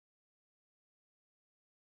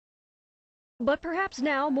But perhaps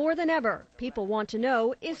now more than ever, people want to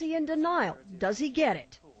know, is he in denial? Does he get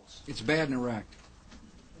it? It's bad in Iraq.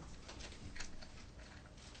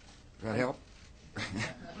 Does that help?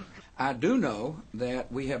 I do know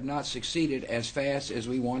that we have not succeeded as fast as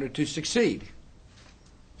we wanted to succeed.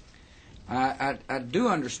 I do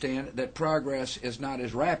understand that progress is not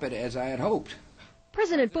as rapid as I had hoped.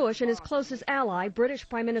 President Bush and his closest ally, British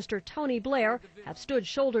Prime Minister Tony Blair, have stood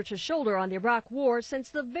shoulder to shoulder on the Iraq War since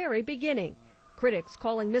the very beginning. Critics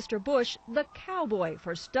calling Mr. Bush the cowboy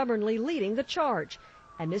for stubbornly leading the charge,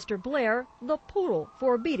 and Mr. Blair the poodle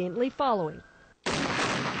for obediently following.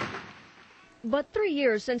 But 3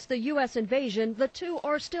 years since the U.S. invasion, the two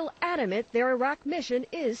are still adamant their Iraq mission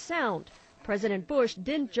is sound. President Bush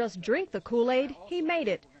didn't just drink the Kool-Aid, he made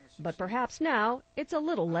it. But perhaps now it's a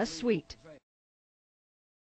little less sweet.